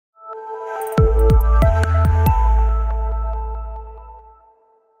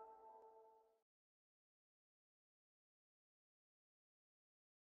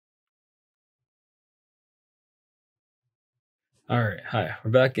All right, hi,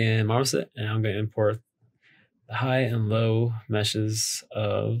 we're back in Marmoset, and I'm going to import the high and low meshes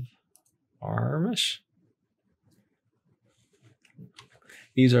of our mesh.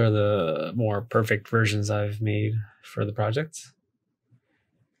 These are the more perfect versions I've made for the project.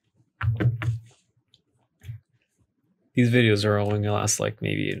 These videos are only going to last like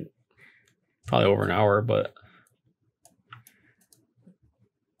probably over an hour, but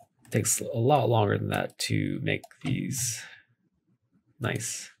it takes a lot longer than that to make these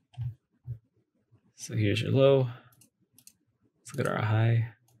nice. So here's your low. Let's look at our high.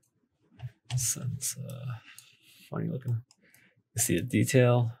 That's funny looking. You see the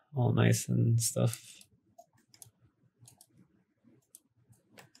detail, all nice and stuff.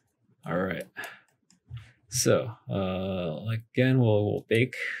 All right. So again, we'll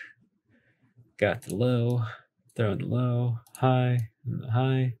bake. Got the low, throw in the low, high, and the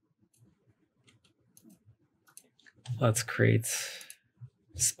high. Let's create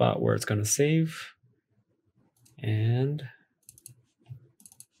a spot where it's going to save. And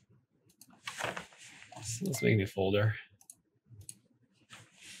so let's make a new folder.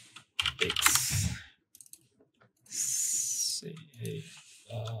 Bakes. Save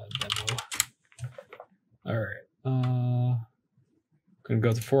demo. All right. Gonna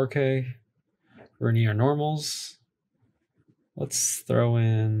go to 4K. We're gonna need our normals. Let's throw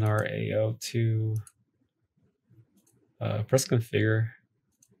in our AO2. Press configure.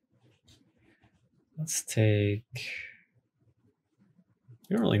 Let's take.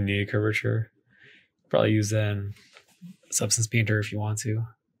 You don't really need a curvature. Probably use that in Substance Painter if you want to.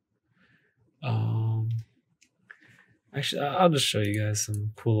 Actually, I'll just show you guys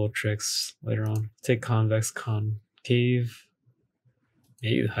some cool little tricks later on. Take convex, concave,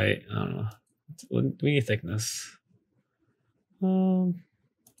 maybe the height. I don't know. We need thickness. We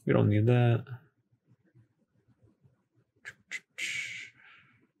don't need that.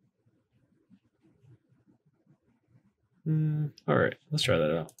 All right, let's try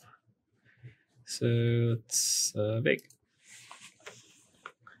that out. So let's bake.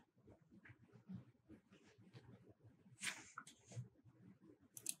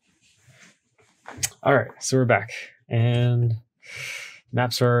 All right, so we're back and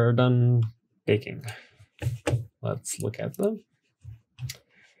maps are done baking. Let's look at them.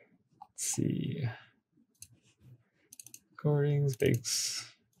 Let's see. Recordings,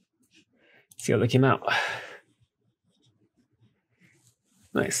 bakes. See how they came out.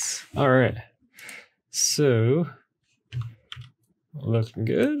 Nice. All right. So looking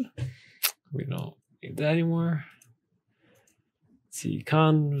good. We don't need that anymore. Let's see,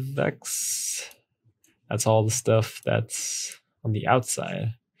 convex. That's all the stuff that's on the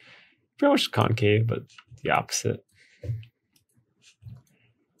outside. Pretty much concave, but the opposite.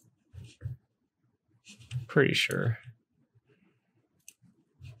 Pretty sure.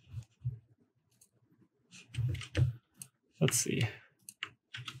 Let's see.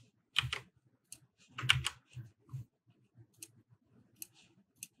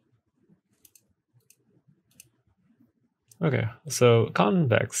 Okay, so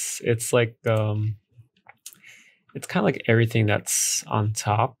convex, it's like it's kind of like everything that's on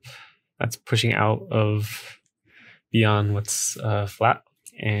top, that's pushing out of beyond what's flat,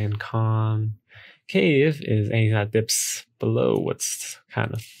 and concave is anything that dips below what's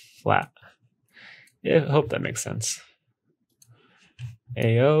kind of flat. Yeah, I hope that makes sense.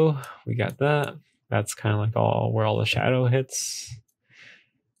 AO, we got that. That's kind of like where all the shadow hits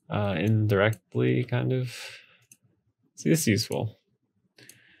indirectly, kind of. See, this is useful.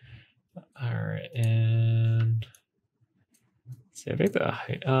 All right, and see, I think the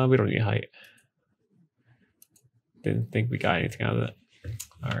height. We don't need height. Didn't think we got anything out of that.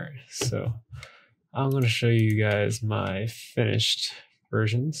 All right, so I'm going to show you guys my finished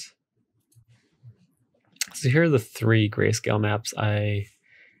versions. So here are the 3 grayscale maps I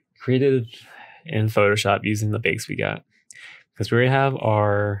created in Photoshop using the bakes we got. Because we already have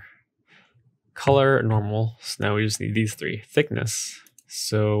our color normal, so now we just need these 3. Thickness,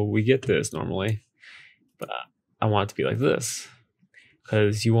 so we get this normally, but I want it to be like this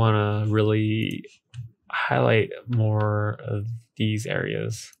because you want to really highlight more of these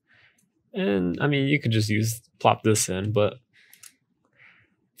areas. And I mean, you could just plop this in, but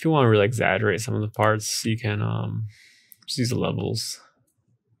if you want to really exaggerate some of the parts, you can just use the levels.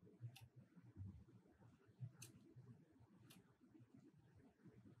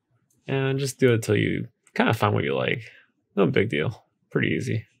 And just do it till you kind of find what you like. No big deal. Pretty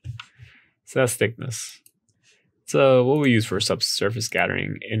easy. So that's thickness. So what we use for subsurface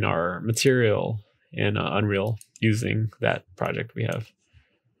scattering in our material in Unreal using that project we have.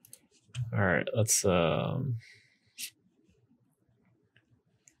 All right, let's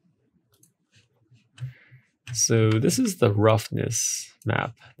So this is the roughness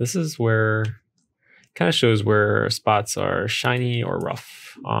map. This is where kind of shows where spots are shiny or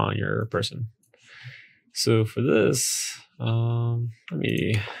rough on your person. So for this, let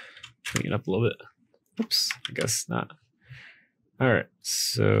me clean it up a little bit. Oops, I guess not. All right,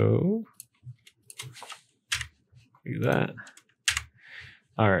 so do that.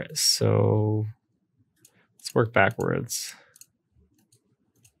 All right, so let's work backwards.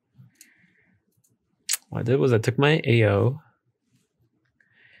 What I did was I took my AO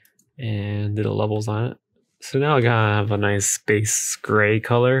and did the levels on it. So now I gotta have a nice space gray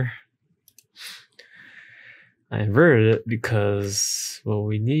color. I inverted it because what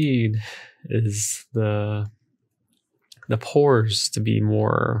we need is the pores to be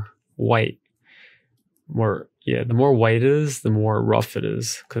more white. The more white it is, the more rough it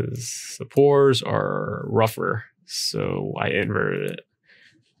is, because the pores are rougher. So I inverted it.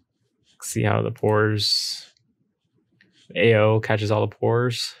 See how the pores, AO catches all the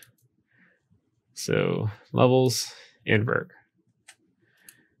pores. So levels, invert.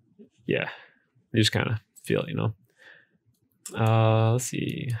 Yeah, you just kind of feel, you know. Let's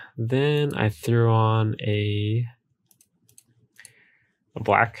see. Then I threw on a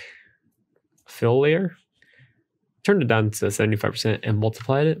black fill layer, turned it down to 75% and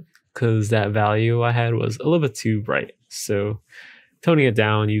multiplied it because that value I had was a little bit too bright. So toning it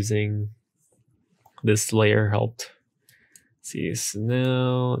down using this layer helped. Let's see, so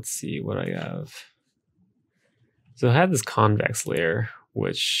now let's see what I have. So I had this convex layer,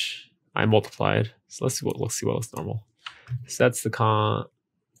 which I multiplied. So let's see what looks normal. So that's the I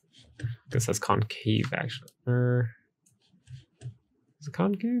guess that's concave actually. Is it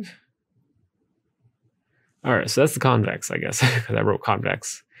concave? All right, so that's the convex, I guess, because I wrote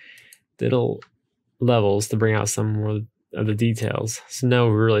convex. Did levels to bring out some more of the details. So now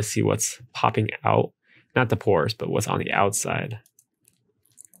we really see what's popping out, not the pores, but what's on the outside.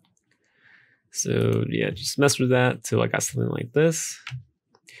 So yeah, just mess with that till I got something like this,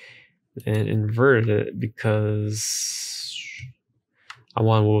 and inverted it because I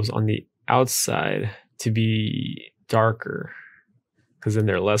want what was on the outside to be darker, because then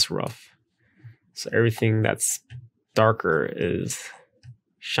they're less rough. So everything that's darker is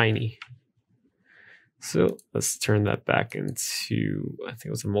shiny. So let's turn that back into, I think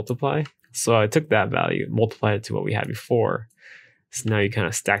it was a multiply. So I took that value, multiplied it to what we had before. So now you kind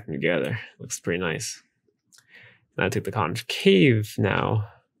of stack them together. Looks pretty nice. And I took the concave now.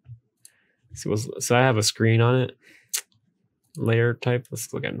 So I have a screen on it. Layer type.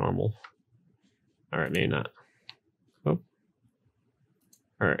 Let's look at normal. All right, maybe not. Oh.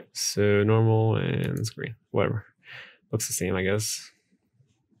 All right, so normal and screen, whatever. Looks the same, I guess.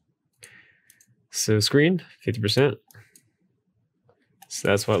 So screen, 50%. So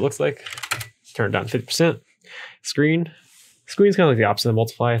that's what it looks like. Turn it down 50%. Screen's kind of like the opposite of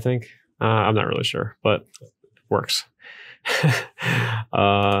multiply, I think. I'm not really sure, but it works.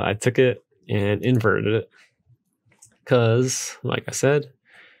 I took it and inverted it because, like I said,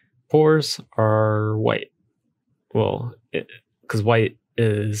 pores are white. Well, because white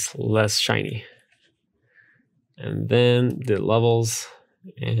is less shiny. And then did levels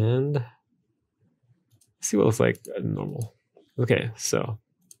and see what it looks like normal. Okay, so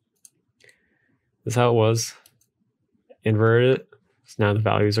this is how it was. Inverted it. So now the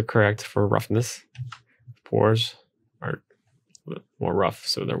values are correct for roughness. Pores are more rough,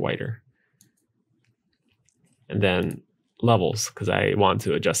 so they're whiter. And then levels, because I wanted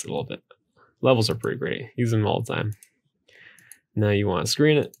to adjust it a little bit. Levels are pretty great. Use them all the time. Now you want to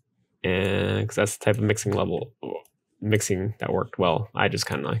screen it, and because that's the type of mixing that worked well. I just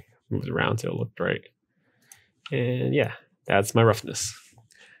kind of like moved around till it looked right. And yeah, that's my roughness.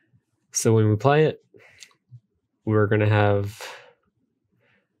 So when we apply it, we're gonna have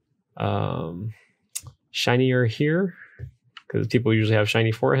shinier here, because people usually have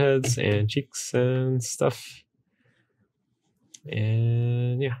shiny foreheads and cheeks and stuff.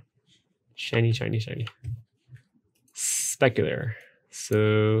 And yeah, shiny. Specular.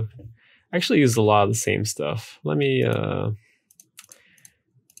 So I actually use a lot of the same stuff. Let me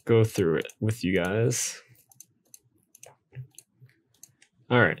go through it with you guys.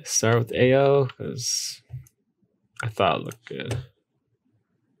 All right, start with AO because I thought it looked good.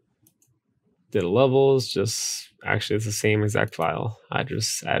 Did levels, just actually it's the same exact file. I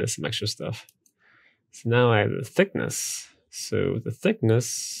just added some extra stuff. So now I have the thickness. So with the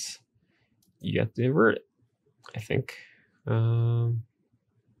thickness, you have to invert it, I think.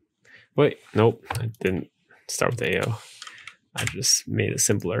 Wait, nope, I didn't start with the AO. I just made it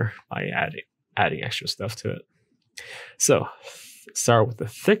simpler by adding extra stuff to it. So start with the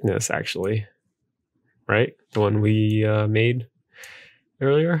thickness, actually. right? The one we made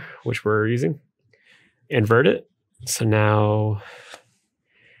earlier, which we're using. Invert it. So now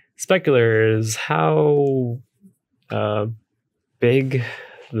specular is how big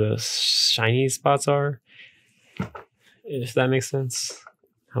the shiny spots are, if that makes sense.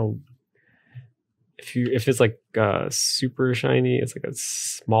 How if it's like super shiny, it's like a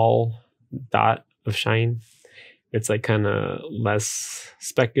small dot of shine. It's like kind of less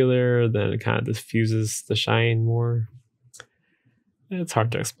specular, then it kind of diffuses the shine more. It's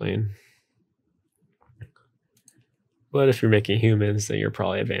hard to explain. But if you're making humans, then you're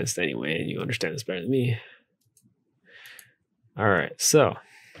probably advanced anyway, and you understand this better than me. All right, so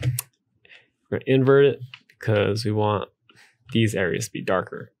we're gonna invert it because we want these areas to be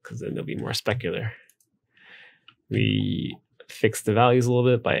darker, because then they'll be more specular. We fix the values a little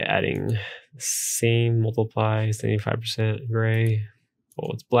bit by adding the same multiply 75% gray.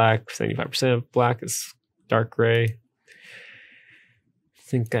 Well, it's black. 75% of black is dark gray. I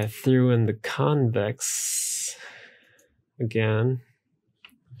think I threw in the convex again.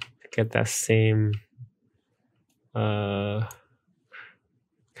 Get that same kind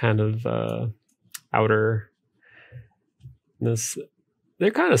of outer.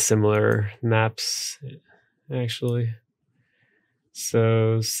 They're kind of similar maps, actually.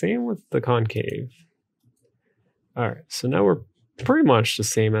 So same with the concave. All right, so now we're pretty much the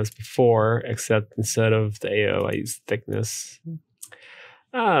same as before, except instead of the AO, I used thickness.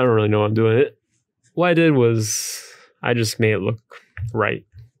 I don't really know why I'm doing it. What I did was I just made it look right,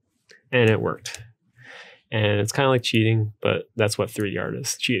 and it worked. And it's kind of like cheating, but that's what 3D art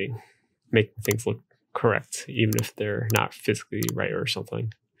is, cheating. Make things look correct, even if they're not physically right or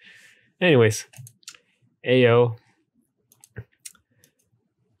something. Anyways, AO,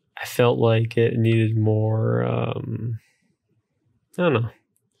 I felt like it needed more, I don't know,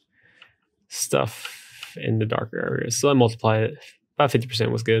 stuff in the darker areas. So I multiplied it. About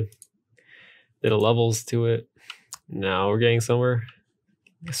 50% was good. Did a levels to it. Now we're getting somewhere.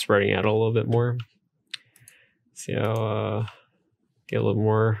 Spreading out a little bit more. See how, get a little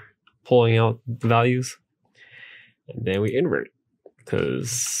more, pulling out the values. And then we invert it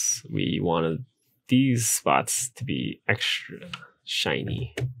because we wanted these spots to be extra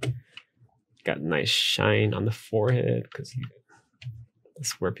shiny. Got a nice shine on the forehead because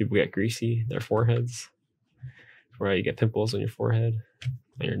that's where people get greasy, their foreheads. Where you get pimples on your forehead,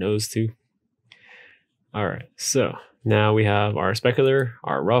 on your nose too. All right, so now we have our specular,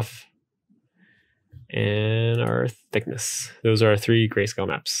 our rough, and our thickness. Those are our 3 grayscale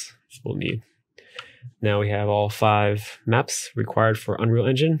maps we'll need. Now we have all 5 maps required for Unreal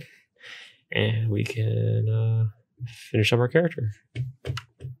Engine, and we can finish up our character.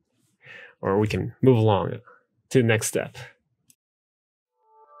 Or we can move along to the next step.